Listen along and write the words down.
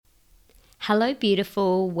Hello,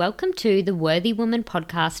 beautiful. Welcome to the Worthy Woman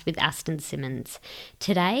podcast with Aston Simmons.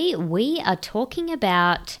 Today, we are talking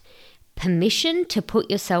about permission to put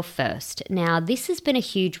yourself first. Now, this has been a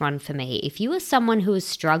huge one for me. If you are someone who has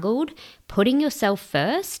struggled putting yourself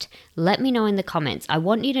first, let me know in the comments. I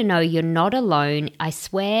want you to know you're not alone. I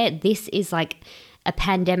swear this is like a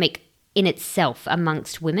pandemic in itself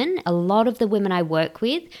amongst women. A lot of the women I work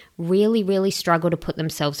with really struggle to put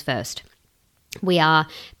themselves first. We are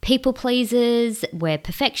people pleasers, we're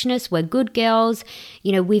perfectionists, we're good girls.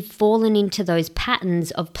 You know, we've fallen into those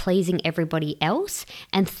patterns of pleasing everybody else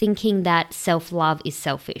and thinking that self-love is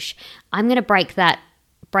selfish. I'm going to break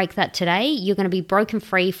that today. You're going to be broken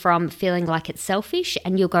free from feeling like it's selfish,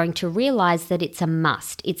 and you're going to realize that it's a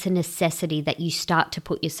must. It's a necessity that you start to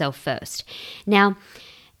put yourself first. Now,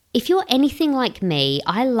 if you're anything like me,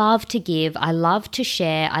 I love to give, I love to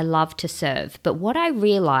share, I love to serve. But what I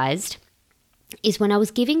realized is when I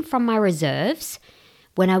was giving from my reserves,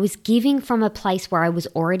 when I was giving from a place where I was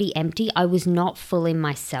already empty, I was not full in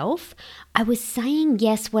myself. I was saying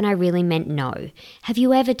yes when I really meant no. Have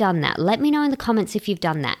you ever done that? Let me know in the comments if you've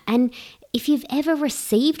done that. And if you've ever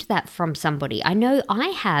received that from somebody. I know I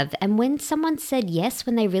have. And when someone said yes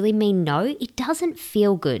when they really mean no, it doesn't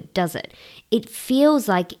feel good, does it? It feels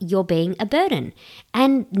like you're being a burden.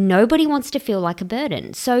 And nobody wants to feel like a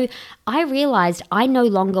burden. So I realized I no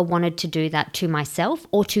longer wanted to do that to myself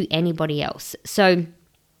or to anybody else. So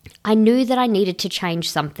I knew that I needed to change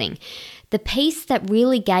something. The piece that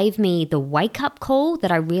really gave me the wake-up call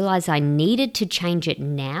that I realized I needed to change it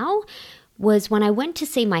now was when I went to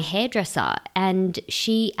see my hairdresser, and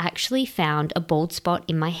she actually found a bald spot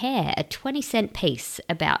in my hair, a 20-cent piece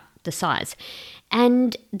about the size.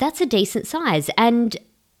 And that's a decent size. And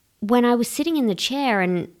when I was sitting in the chair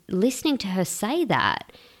and listening to her say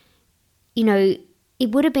that, you know,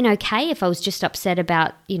 it would have been okay if I was just upset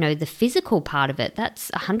about, you know, the physical part of it. That's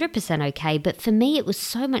 100% okay. But for me, it was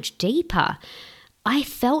so much deeper. I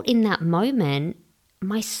felt in that moment,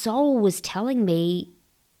 my soul was telling me,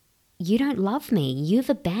 you don't love me. You've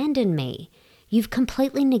abandoned me. You've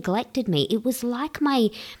completely neglected me. It was like my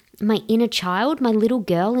inner child, my little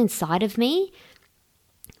girl inside of me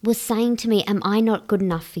was saying to me, am I not good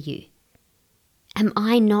enough for you? Am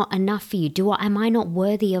I not enough for you? Am I not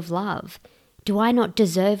worthy of love? Do I not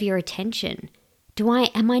deserve your attention?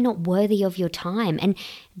 Am I not worthy of your time? And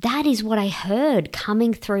that is what I heard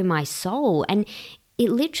coming through my soul. And it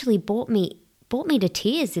literally brought me to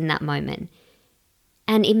tears in that moment.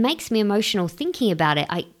 And it makes me emotional thinking about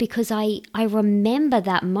it because I remember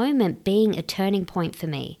that moment being a turning point for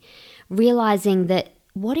me, realizing that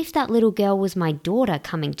what if that little girl was my daughter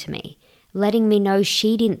coming to me, letting me know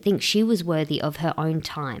she didn't think she was worthy of her own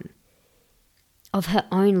time, of her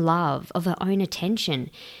own love, of her own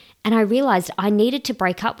attention. And I realized I needed to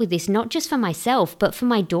break up with this, not just for myself, but for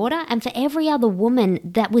my daughter and for every other woman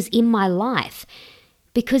that was in my life.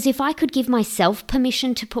 Because if I could give myself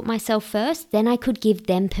permission to put myself first, then I could give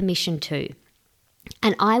them permission too.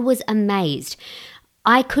 And I was amazed.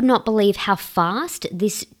 I could not believe how fast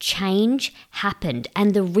this change happened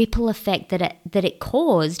and the ripple effect that it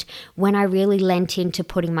caused when I really lent into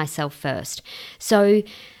putting myself first. So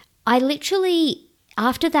I literally,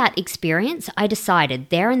 after that experience, I decided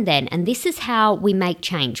there and then, and this is how we make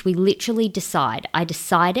change. We literally decide. I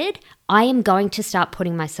decided I am going to start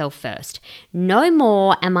putting myself first. No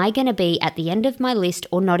more am I going to be at the end of my list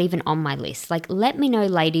or not even on my list. Like, let me know,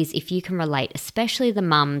 ladies, if you can relate, especially the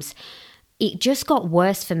mums. It just got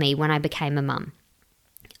worse for me when I became a mum.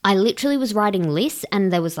 I literally was writing lists,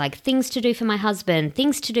 and there was like things to do for my husband,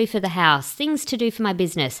 things to do for the house, things to do for my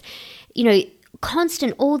business, you know,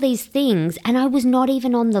 constant all these things, and I was not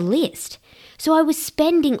even on the list. So I was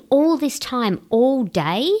spending all this time all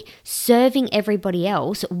day serving everybody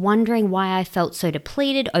else, wondering why I felt so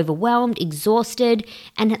depleted, overwhelmed, exhausted,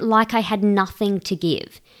 and like I had nothing to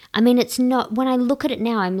give. I mean, it's not, when I look at it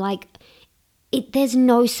now, I'm like, there's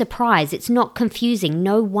no surprise. It's not confusing.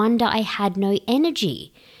 No wonder I had no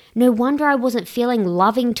energy. No wonder I wasn't feeling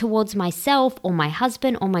loving towards myself or my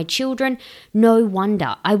husband or my children. No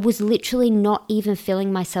wonder. I was literally not even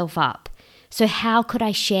filling myself up. So how could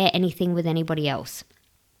I share anything with anybody else?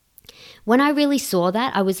 When I really saw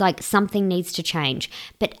that, I was like, something needs to change.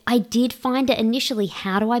 But I did find it initially,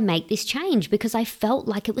 how do I make this change? Because I felt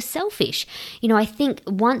like it was selfish. You know, I think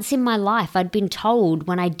once in my life I'd been told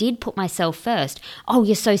when I did put myself first, oh,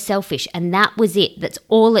 you're so selfish. And that was it. That's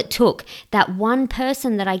all it took. That one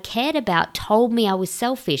person that I cared about told me I was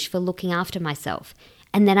selfish for looking after myself.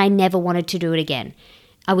 And then I never wanted to do it again.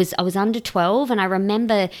 I was under 12, and I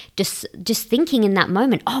remember just thinking in that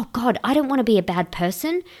moment, oh God, I don't want to be a bad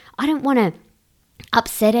person. I don't want to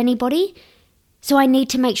upset anybody. So I need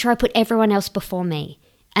to make sure I put everyone else before me.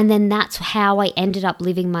 And then that's how I ended up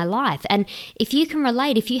living my life. And if you can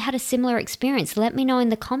relate, if you had a similar experience, let me know in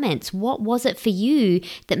the comments. What was it for you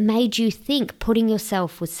that made you think putting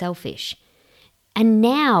yourself was selfish? And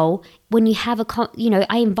now when you have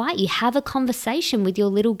I invite you, have a conversation with your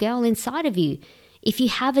little girl inside of you. If you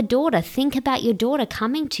have a daughter, think about your daughter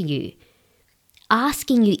coming to you,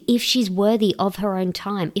 asking you if she's worthy of her own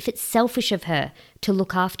time, if it's selfish of her to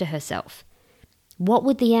look after herself. What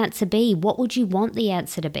would the answer be? What would you want the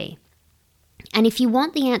answer to be? And if you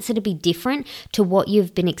want the answer to be different to what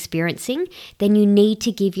you've been experiencing, then you need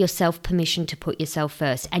to give yourself permission to put yourself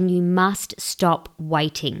first, and you must stop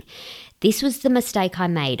waiting. This was the mistake I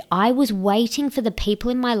made. I was waiting for the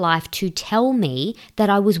people in my life to tell me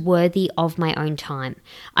that I was worthy of my own time.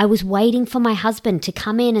 I was waiting for my husband to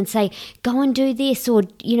come in and say, go and do this, or,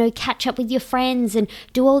 catch up with your friends and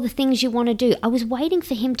do all the things you want to do. I was waiting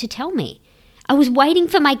for him to tell me. I was waiting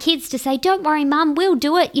for my kids to say, don't worry, Mum, we'll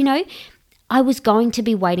do it, I was going to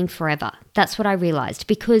be waiting forever. That's what I realized,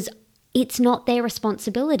 because it's not their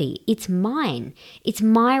responsibility. It's mine. It's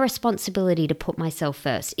my responsibility to put myself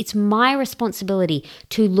first. It's my responsibility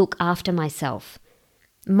to look after myself.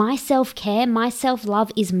 My self-care, my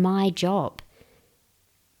self-love is my job.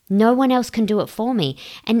 No one else can do it for me.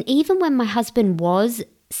 And even when my husband was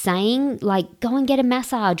saying, go and get a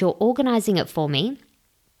massage or organizing it for me,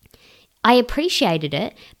 I appreciated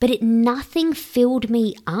it, but nothing filled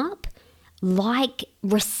me up like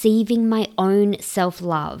receiving my own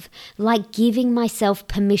self-love, like giving myself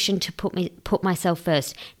permission to put myself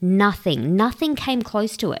first. Nothing came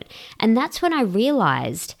close to it. And that's when I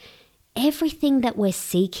realized everything that we're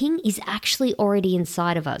seeking is actually already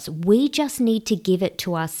inside of us. We just need to give it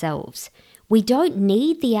to ourselves. We don't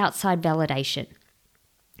need the outside validation.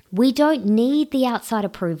 We don't need the outside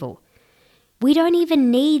approval. We don't even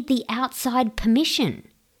need the outside permission.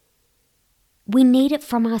 We need it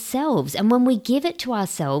from ourselves. And when we give it to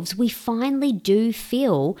ourselves, we finally do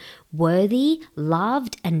feel worthy,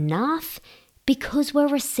 loved, enough, because we're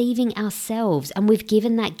receiving ourselves and we've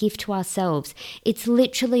given that gift to ourselves. It's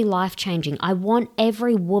literally life-changing. I want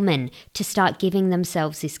every woman to start giving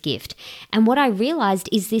themselves this gift. And what I realized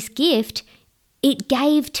is this gift, it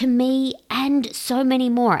gave to me and so many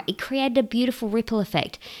more. It created a beautiful ripple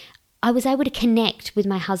effect. I was able to connect with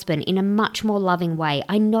my husband in a much more loving way.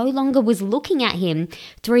 I no longer was looking at him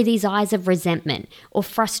through these eyes of resentment or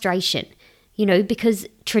frustration, because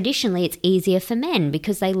traditionally it's easier for men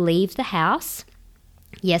because they leave the house.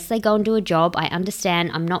 Yes, they go and do a job. I understand.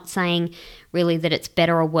 I'm not saying really that it's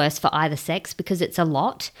better or worse for either sex, because it's a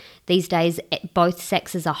lot. These days, both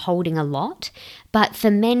sexes are holding a lot. But for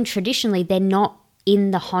men, traditionally, they're not in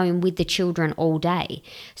the home with the children all day.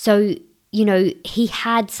 So he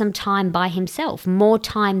had some time by himself, more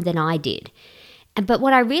time than I did. But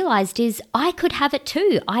what I realized is I could have it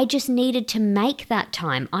too. I just needed to make that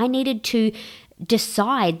time. I needed to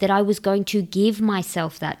decide that I was going to give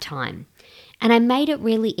myself that time. And I made it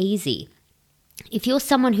really easy. If you're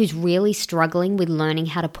someone who's really struggling with learning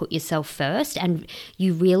how to put yourself first and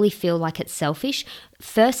you really feel like it's selfish,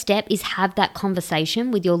 first step is have that conversation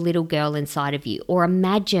with your little girl inside of you, or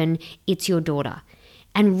imagine it's your daughter,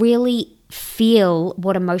 and really feel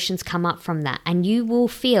what emotions come up from that. And you will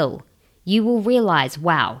realize,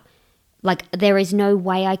 wow, there is no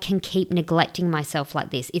way I can keep neglecting myself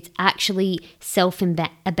like this. It's actually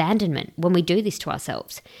self-abandonment when we do this to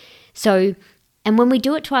ourselves. And when we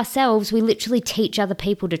do it to ourselves, we literally teach other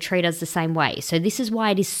people to treat us the same way. So this is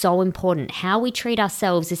why it is so important. How we treat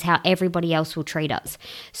ourselves is how everybody else will treat us.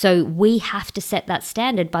 So we have to set that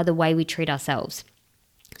standard by the way we treat ourselves.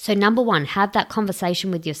 So number one, have that conversation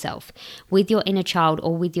with yourself, with your inner child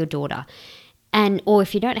or with your daughter. Or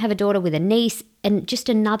if you don't have a daughter, with a niece and just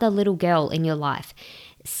another little girl in your life.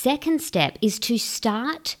 Second step is to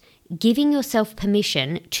start giving yourself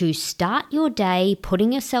permission to start your day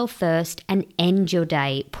putting yourself first and end your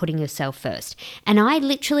day putting yourself first. And I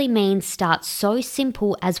literally mean start so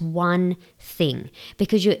simple as one thing,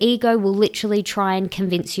 because your ego will literally try and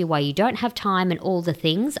convince you why you don't have time and all the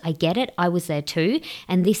things. I get it. I was there too.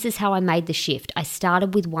 And this is how I made the shift. I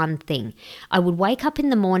started with one thing. I would wake up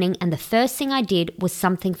in the morning and the first thing I did was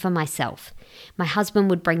something for myself. My husband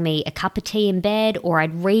would bring me a cup of tea in bed, or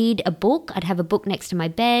I'd read a book. I'd have a book next to my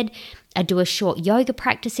bed. I'd do a short yoga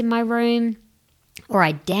practice in my room, or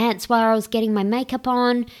I'd dance while I was getting my makeup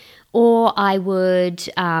on, or I would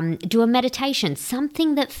do a meditation,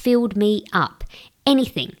 something that filled me up.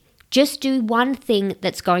 Anything. Just do one thing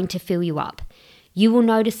that's going to fill you up. You will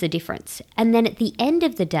notice the difference. And then at the end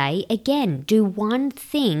of the day, again, do one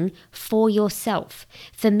thing for yourself.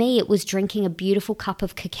 For me, it was drinking a beautiful cup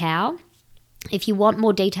of cacao. If you want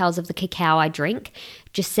more details of the cacao I drink,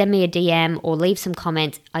 just send me a DM or leave some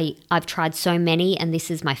comments. I've tried so many and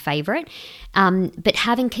this is my favorite. But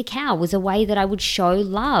having cacao was a way that I would show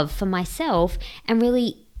love for myself and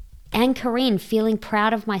really anchor in feeling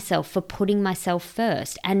proud of myself for putting myself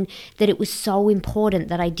first, and that it was so important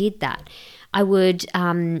that I did that. I would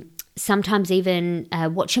sometimes even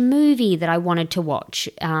watch a movie that I wanted to watch.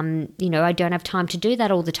 I don't have time to do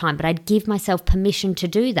that all the time, but I'd give myself permission to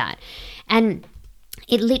do that. And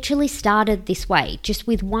it literally started this way, just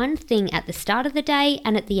with one thing at the start of the day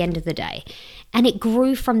and at the end of the day. And it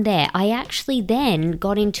grew from there. I actually then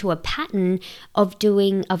got into a pattern of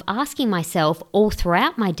asking myself all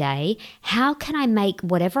throughout my day, how can I make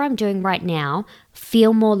whatever I'm doing right now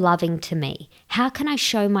feel more loving to me? How can I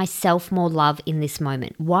show myself more love in this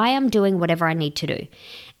moment? Why I'm doing whatever I need to do.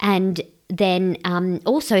 And then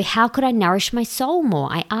also, how could I nourish my soul more?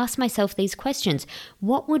 I asked myself these questions.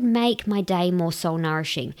 What would make my day more soul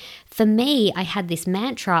nourishing? For me, I had this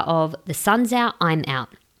mantra of the sun's out, I'm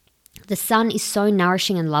out. The sun is so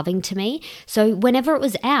nourishing and loving to me. So whenever it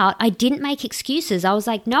was out, I didn't make excuses. I was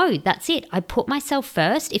like, no, that's it. I put myself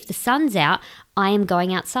first. If the sun's out, I am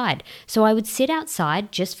going outside. So I would sit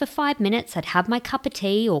outside just for 5 minutes. I'd have my cup of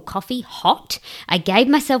tea or coffee hot. I gave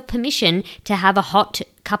myself permission to have a hot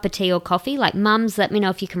cup of tea or coffee. Like, mums, let me know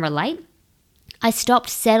if you can relate. I stopped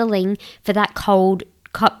settling for that cold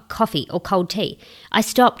coffee or cold tea. I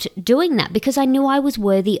stopped doing that because I knew I was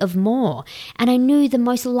worthy of more. And I knew the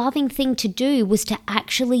most loving thing to do was to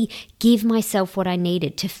actually give myself what I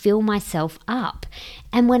needed to fill myself up.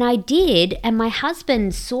 And when I did, and my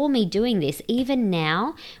husband saw me doing this, even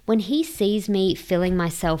now, when he sees me filling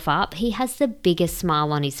myself up, he has the biggest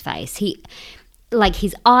smile on his face.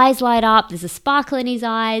 His eyes light up, there's a sparkle in his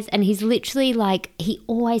eyes, and he's literally he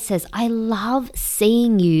always says, I love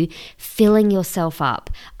seeing you filling yourself up.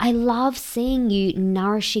 I love seeing you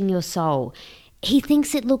nourishing your soul. He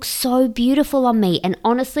thinks it looks so beautiful on me. And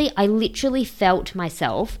honestly, I literally felt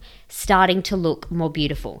myself starting to look more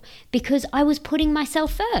beautiful because I was putting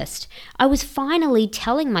myself first. I was finally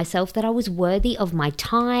telling myself that I was worthy of my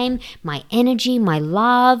time, my energy, my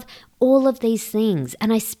love, all of these things.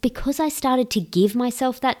 And because I started to give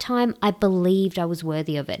myself that time, I believed I was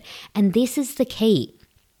worthy of it. And this is the key.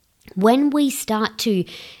 When we start to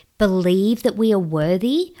believe that we are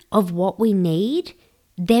worthy of what we need,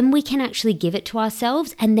 then we can actually give it to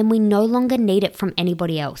ourselves, and then we no longer need it from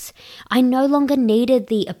anybody else. I no longer needed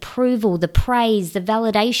the approval, the praise, the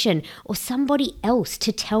validation, or somebody else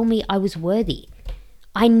to tell me I was worthy.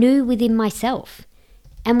 I knew within myself.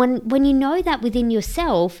 And when you know that within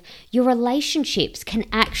yourself, your relationships can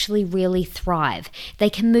actually really thrive.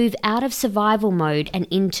 They can move out of survival mode and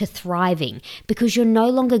into thriving because you're no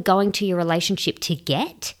longer going to your relationship to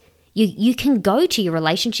get. You can go to your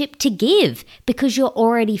relationship to give because you're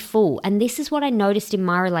already full. And this is what I noticed in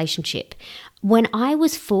my relationship. When I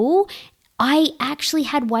was full, I actually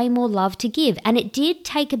had way more love to give, and it did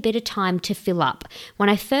take a bit of time to fill up. When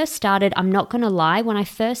I first started, I'm not going to lie, when I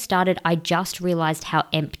first started, I just realized how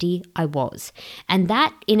empty I was. And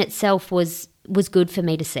that in itself was good for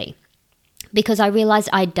me to see, because I realized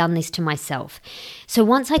I'd done this to myself. So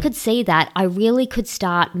once I could see that, I really could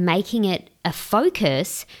start making it a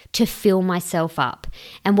focus to fill myself up.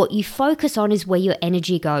 And what you focus on is where your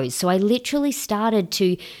energy goes. So I literally started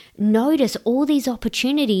to notice all these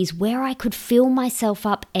opportunities where I could fill myself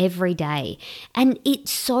up every day. And it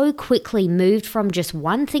so quickly moved from just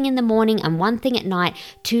one thing in the morning and one thing at night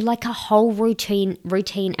to like a whole routine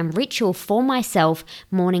and ritual for myself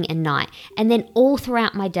morning and night. And then all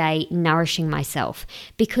throughout my day, nourishing myself,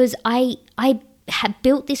 because I had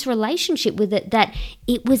built this relationship with it that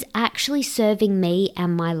it was actually serving me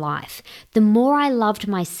and my life. The more I loved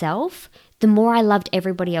myself, the more I loved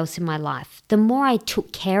everybody else in my life. The more I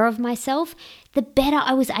took care of myself, the better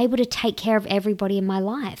I was able to take care of everybody in my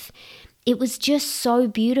life. It was just so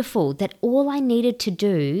beautiful that all I needed to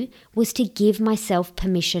do was to give myself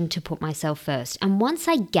permission to put myself first. And once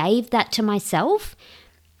I gave that to myself,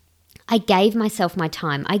 I gave myself my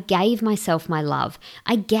time. I gave myself my love.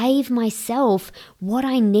 I gave myself what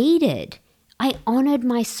I needed. I honored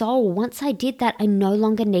my soul. Once I did that, I no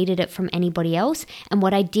longer needed it from anybody else. And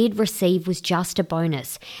what I did receive was just a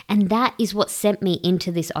bonus. And that is what sent me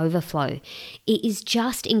into this overflow. It is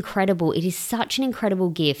just incredible. It is such an incredible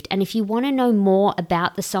gift. And if you want to know more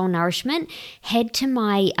about the soul nourishment, head to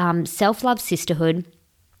my Self-Love Sisterhood.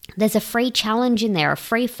 There's a free challenge in there, a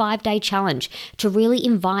free 5-day challenge to really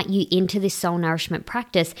invite you into this soul nourishment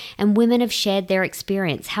practice. And women have shared their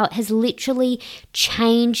experience, how it has literally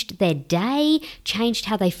changed their day, changed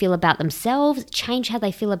how they feel about themselves, changed how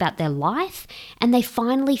they feel about their life. And they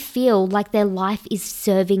finally feel like their life is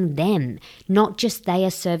serving them, not just they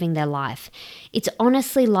are serving their life. It's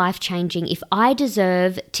honestly life-changing. If I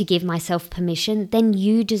deserve to give myself permission, then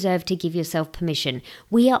you deserve to give yourself permission.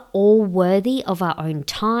 We are all worthy of our own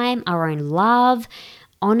time, our own love.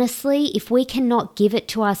 Honestly, if we cannot give it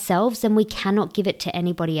to ourselves, then we cannot give it to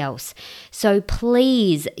anybody else. So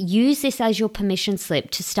please use this as your permission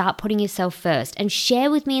slip to start putting yourself first, and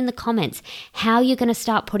share with me in the comments how you're going to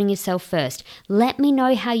start putting yourself first. Let me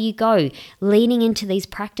know how you go leaning into these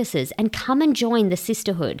practices, and come and join the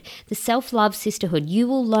sisterhood, the self-love sisterhood. You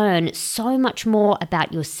will learn so much more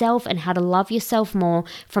about yourself and how to love yourself more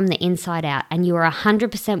from the inside out, and you are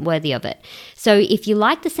 100% worthy of it. So if you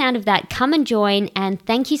like the sound of that, come and join, and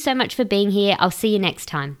thank you so much for being here. I'll see you next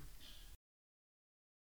time.